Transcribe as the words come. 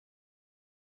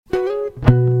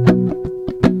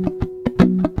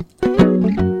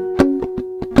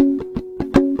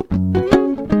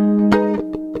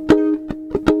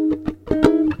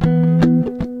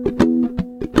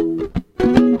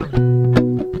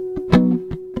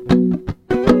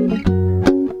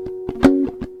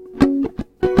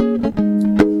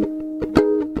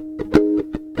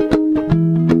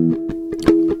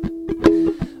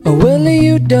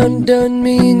undone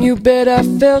me and you bet I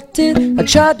felt it. I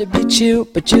tried to be chill,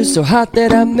 but you're so hot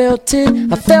that I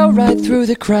melted. I fell right through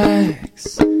the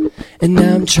cracks, and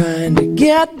now I'm trying to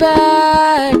get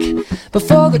back.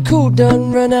 Before the cool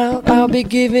done run out, I'll be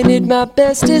giving it my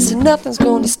bestest, and nothing's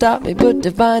gonna stop me but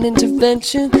divine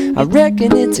intervention. I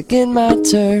reckon it's again my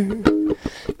turn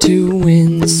to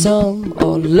win some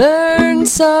or learn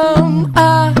some.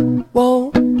 I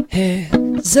won't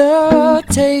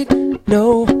hesitate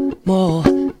no more,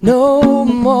 no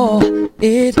more.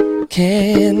 It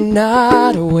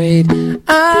cannot wait.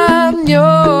 I'm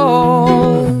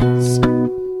yours.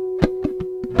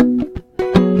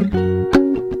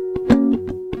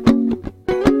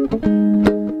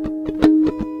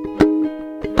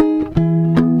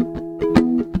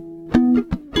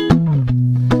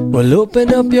 Well,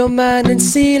 open up your mind and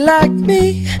see like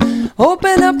me.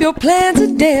 Open up your plans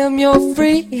and damn, you're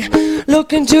free.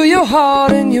 Look into your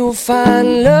heart and you'll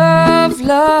find love,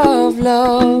 love,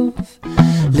 love.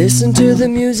 Listen to the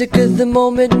music of the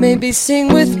moment, maybe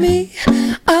sing with me.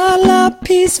 A la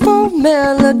peaceful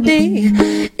melody.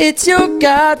 It's your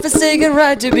God-forsaken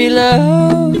right to be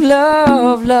loved,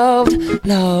 loved, loved,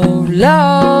 loved,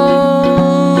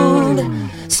 loved.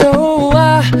 So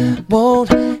I won't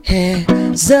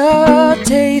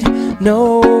hesitate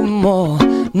no more,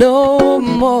 no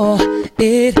more.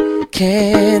 It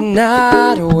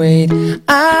cannot wait.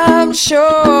 I'm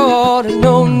sure there's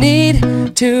no need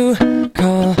to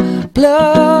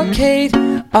complicate.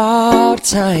 Our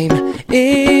time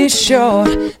is short.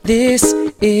 This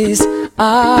is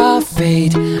our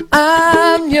fate.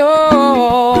 I'm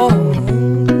yours.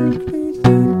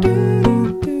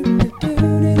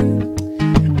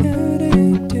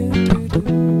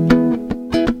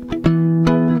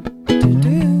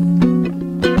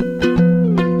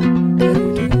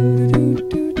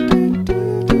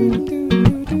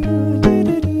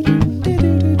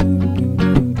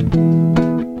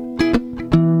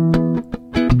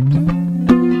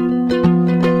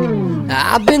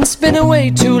 I've been spinning way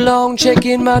too long,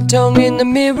 checking my tongue in the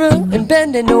mirror and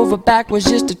bending over backwards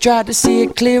just to try to see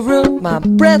it clearer. My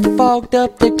breath fogged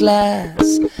up the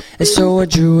glass, and so I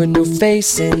drew a new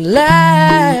face and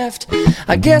laughed.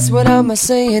 I guess what I'm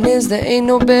saying is there ain't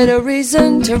no better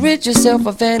reason to rid yourself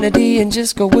of vanity and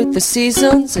just go with the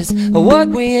seasons. It's what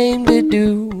we aim to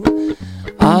do.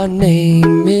 Our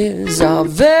name is our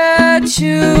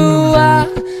virtue. I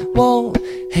won't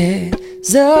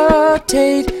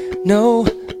hesitate no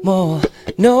more,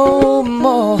 no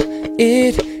more.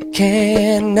 It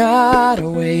cannot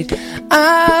wait.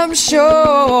 I'm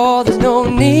sure there's no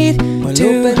need to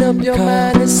open up your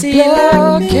mind and see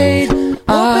like me.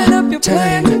 Open up your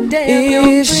plan today.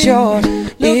 It's short.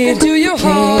 It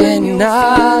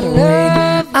cannot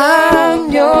wait.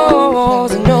 I'm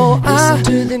yours. No, I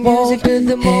to the music of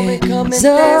the moment. Come and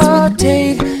dance with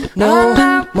me. No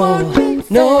more,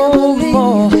 no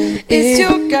more. It's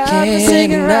your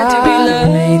God-forsaken right to be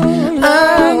loved.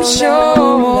 I'm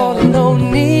sure there's no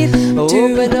need to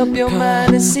open up your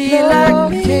mind and see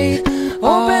like me.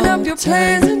 Open up your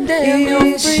plans and damn,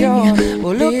 you're free.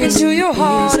 Well, look into your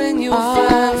heart and you'll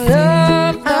find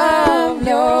love. I'm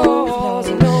yours.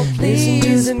 Listen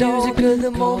to the music of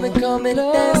the moment. Come and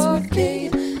dance with me.